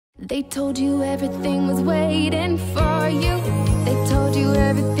They told you everything was waiting for you. They told you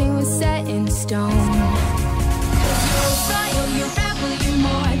everything was set in stone. 'Cause you're royal, you rebel, you're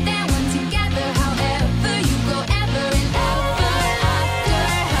more than one together. However you go, ever and ever after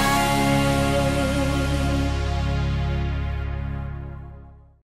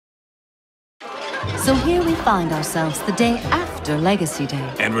high. So here we find ourselves the day after Legacy Day.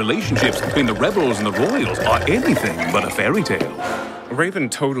 And relationships between the rebels and the royals are anything but a fairy tale. Raven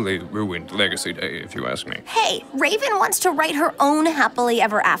totally ruined Legacy Day, if you ask me. Hey, Raven wants to write her own happily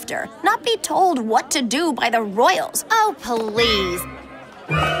ever after, not be told what to do by the royals. Oh, please.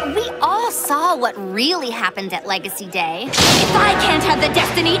 We all saw what really happened at Legacy Day. If I can't have the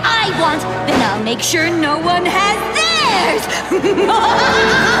destiny I want, then I'll make sure no one has theirs!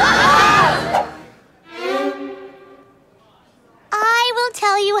 I will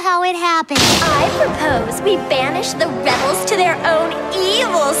tell you how it happened. I propose we banish the rebels to their own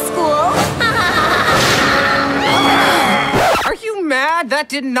evil school. Are you mad? That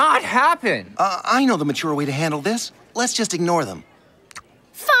did not happen. I know the mature way to handle this. Let's just ignore them.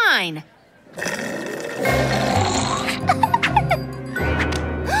 Fine.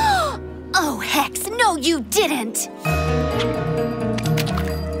 Oh, Hex, no you didn't.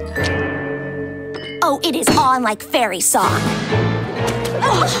 Oh, it is on like fairy song.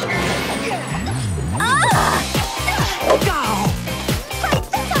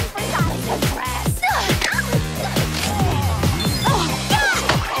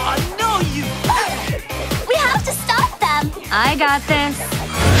 We have to stop them. I got this.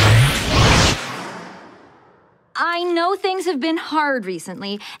 I know things have been hard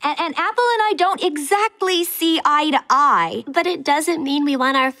recently, and Apple and I don't exactly see eye to eye. But it doesn't mean we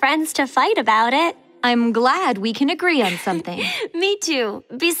want our friends to fight about it. I'm glad we can agree on something. Me too.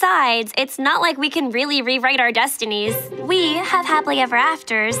 Besides, it's not like we can really rewrite our destinies. We have happily ever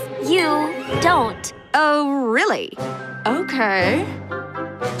afters. You don't. Oh, really? Okay.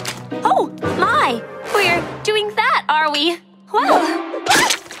 Oh, my! We're doing that, are we? Well...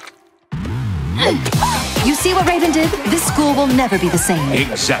 You see what Raven did? This school will never be the same.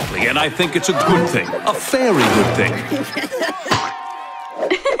 Exactly, and I think it's a good thing. A very good thing.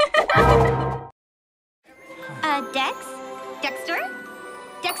 Dexter?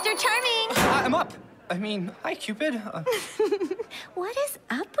 Dexter Charming! I'm up. I mean, hi, Cupid. What is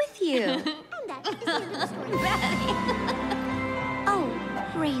up with you? Oh,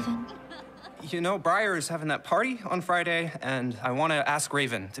 Raven. You know, Briar's having that party on Friday, and I want to ask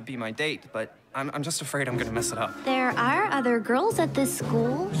Raven to be my date, but I'm just afraid I'm gonna mess it up. There are other girls at this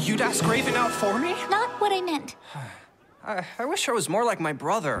school. You'd ask Raven out for me? Not what I meant. I wish I was more like my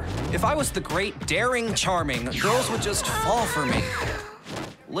brother. If I was the great, daring, charming, girls would just fall for me.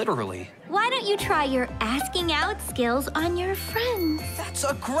 Literally. Why don't you try your asking out skills on your friends? That's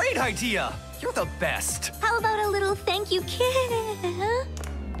a great idea! You're the best! How about a little thank you kiss?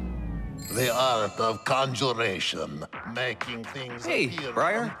 The art of conjuration, making things Hey, appear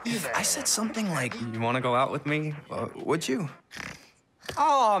Briar, from if thin I air. said something like, you want to go out with me, would you?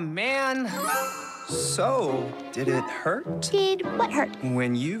 Oh man! So, did it hurt? Did what hurt?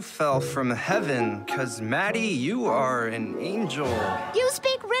 When you fell from heaven, 'cause Maddie, you are an angel. You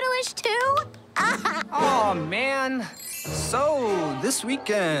speak Riddleish too? Oh man! So, this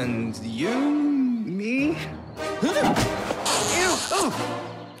weekend, you, me? Ew!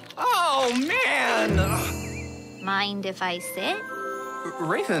 Oh man! Mind if I sit?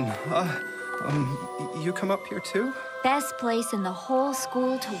 Raven, you come up here too? Best place in the whole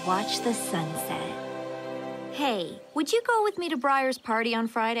school to watch the sunset. Hey, would you go with me to Briar's party on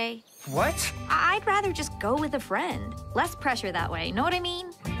Friday? What? I'd rather just go with a friend. Less pressure that way, know what I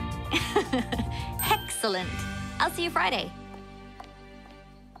mean? Excellent. I'll see you Friday.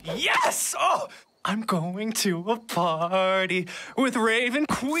 Yes! Oh! I'm going to a party with Raven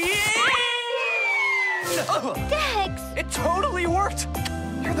Queen! Oh, Dex! it totally worked!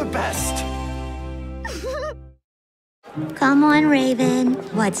 You're the best! Come on, Raven.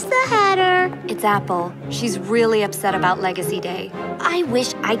 What's the hatter? It's Apple. She's really upset about Legacy Day. I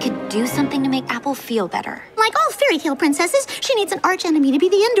wish I could do something to make Apple feel better. Like all fairy tale princesses, she needs an archenemy to be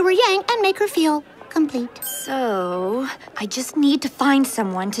the end to her yang and make her feel complete. So, I just need to find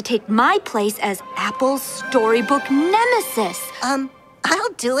someone to take my place as Apple's storybook nemesis.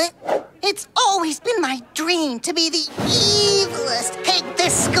 I'll do it. It's always been my dream to be the evilest pig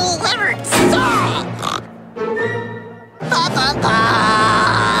this school ever saw.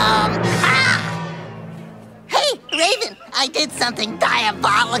 Ah! Hey, Raven, I did something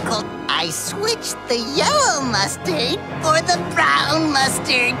diabolical. I switched the yellow mustard for the brown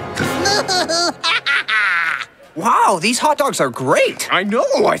mustard. Wow, these hot dogs are great. I know.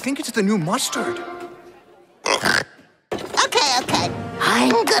 I think it's the new mustard. Okay.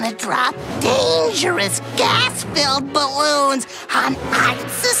 I'm gonna drop dangerous gas-filled balloons on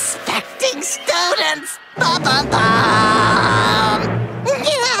unsuspecting students. Ba-ba-bum!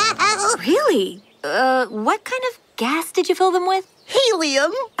 Really? What kind of gas did you fill them with?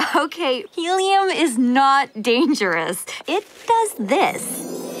 Helium. Okay, helium is not dangerous. It does this.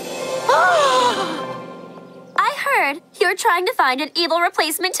 I heard you're trying to find an evil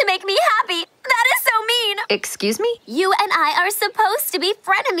replacement to make me happy. That is so mean. Excuse me? You and I are supposed to be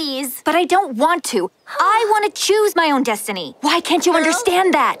frenemies. But I don't want to. I want to choose my own destiny. Why can't you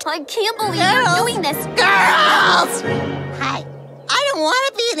understand that? I can't believe you're doing this. Girls! Hi. I don't want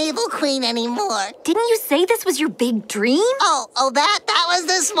to be an evil queen anymore. Didn't you say this was your big dream? Oh, that was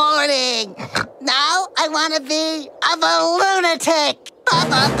this morning. Now I want to be a lunatic.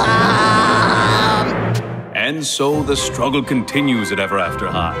 Ba-ba-bum! And so the struggle continues at Ever After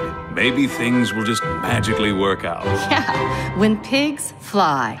High. Maybe things will just magically work out. Yeah, when pigs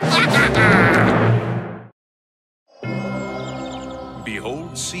fly.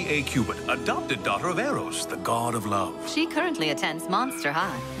 Behold C.A. Cupid, adopted daughter of Eros, the god of love. She currently attends Monster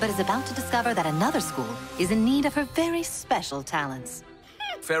High, but is about to discover that another school is in need of her very special talents.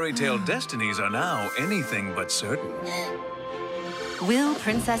 Fairy tale destinies are now anything but certain. Will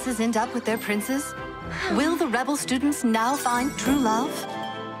princesses end up with their princes? Will the rebel students now find true love?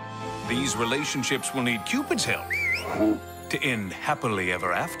 These relationships will need Cupid's help to end happily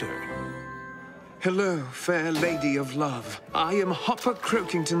ever after. Hello, fair lady of love. I am Hopper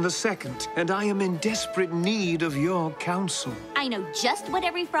Croakington II, and I am in desperate need of your counsel. I know just what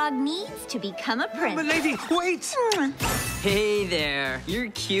every frog needs to become a prince. My lady, wait! Hey there, you're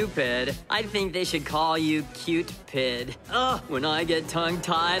Cupid. I think they should call you Cute Pid. When I get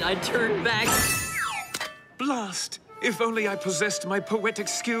tongue-tied, I turn back. Blast! If only I possessed my poetic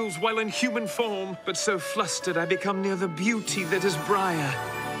skills while in human form, but so flustered I become near the beauty that is Briar.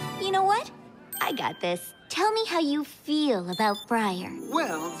 You know what? I got this. Tell me how you feel about Briar.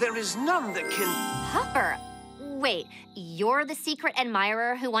 Well, there is none that can... Hopper! Wait, you're the secret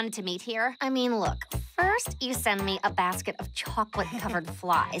admirer who wanted to meet here? I mean, look, first you send me a basket of chocolate-covered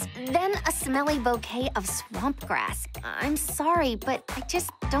flies, then a smelly bouquet of swamp grass. I'm sorry, but I just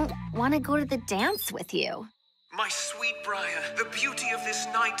don't want to go to the dance with you. My sweet Briar, the beauty of this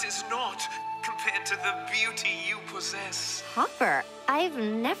night is naught compared to the beauty you possess. Hopper, I've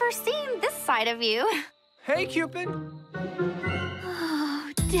never seen this side of you. Hey, Cupid.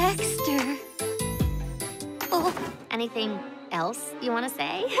 Oh, Dexter. Oh, anything else you want to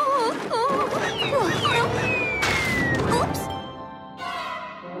say? Oops.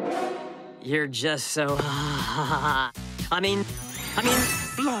 You're just so... I mean...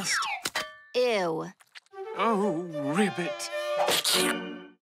 Blast! Ew. Oh, ribbit.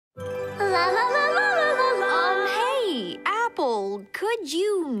 Hey, Apple, could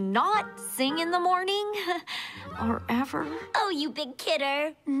you not sing in the morning? Or ever? Oh, you big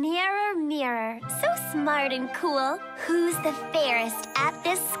kidder. Mirror, mirror, so smart and cool. Who's the fairest at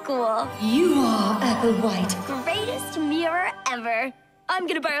this school? You are Apple White. Greatest mirror ever. I'm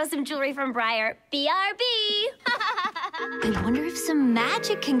gonna borrow some jewelry from Briar. BRB! I wonder if some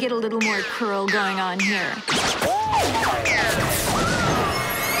magic can get a little more curl going on here.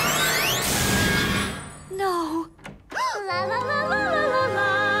 No. La la la la la la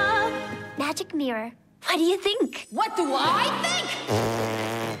la. Magic mirror. What do you think? What do I think?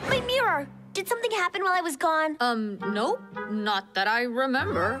 My mirror. Did something happen while I was gone? Nope. Not that I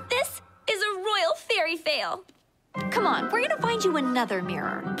remember. This is a royal fairy fail. Come on, we're gonna find you another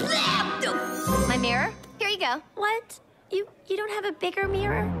mirror. My mirror? Here you go. What? You don't have a bigger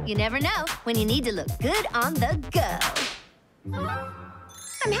mirror? You never know when you need to look good on the go.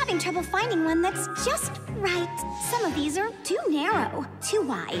 I'm having trouble finding one that's just right. Some of these are too narrow, too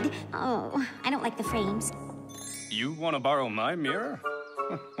wide. Oh, I don't like the frames. You want to borrow my mirror?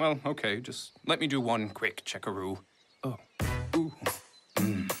 Well, okay, just let me do one quick checkaroo. Oh, ooh.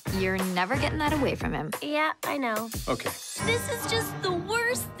 You're never getting that away from him. Yeah, I know. Okay. This is just the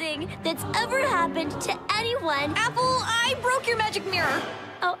worst thing that's ever happened to anyone. Apple, I broke your magic mirror.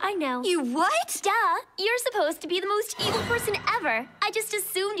 Oh, I know. You what? Duh. You're supposed to be the most evil person ever. I just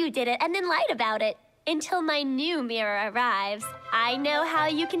assumed you did it and then lied about it. Until my new mirror arrives. I know how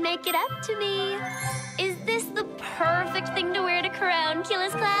you can make it up to me. Is this the perfect thing to wear to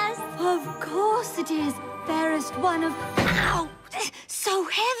Carouncula's class? Of course it is. Fairest one of... Ow! So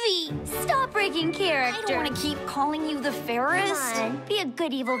heavy! Stop breaking character. I don't want to keep calling you the fairest. Come on, be a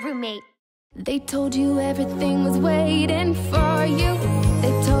good evil roommate. They told you everything was waiting for you.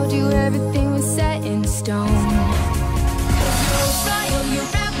 They told you everything was set in stone. 'Cause you're royal, you're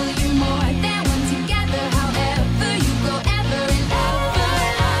rebel, you're more than one together. However you go, ever and ever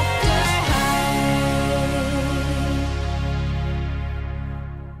after high.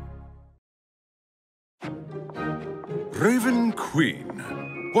 Raven Queen,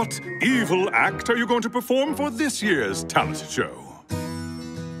 what evil act are you going to perform for this year's talent show?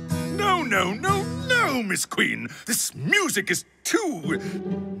 No, no, no, no, Miss Queen. This music is too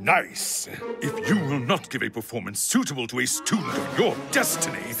nice. If you will not give a performance suitable to a student of your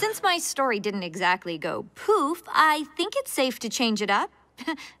destiny... Since my story didn't exactly go poof, I think it's safe to change it up.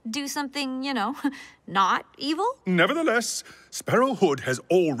 Do something, you know, not evil. Nevertheless, Sparrow Hood has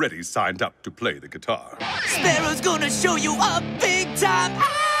already signed up to play the guitar. Sparrow's gonna show you up big time.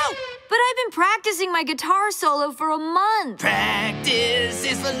 Ow! But I've been practicing my guitar solo for a month. Practice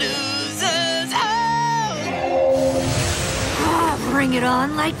is for losers. Oh! Bring it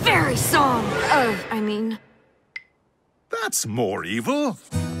on like fairy song. I mean... That's more evil.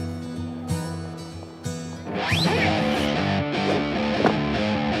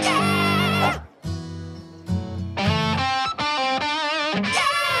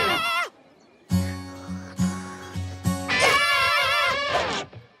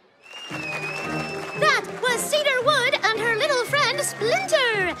 That was Cedar Wood and her little friend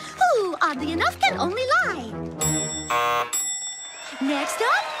Splinter, who, oddly enough, can only lie. Next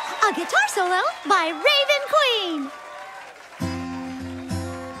up, a guitar solo by Raven Queen.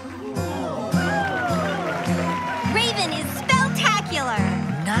 Raven is spectacular.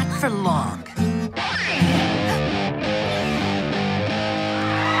 Not for long.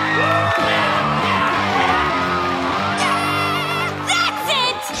 That's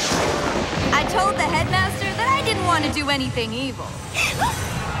it! I told the headmaster that I didn't want to do anything evil.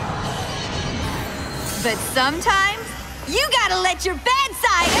 But sometimes, you gotta let your bad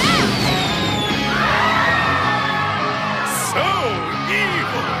side out! So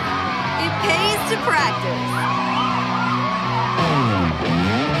evil! It pays to practice.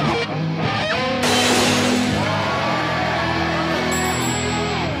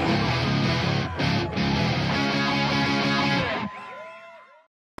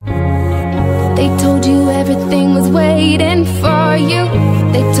 They told you everything was waiting for you.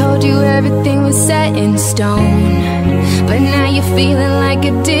 They told you everything was set in stone. But now you're feeling like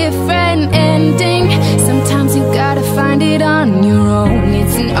a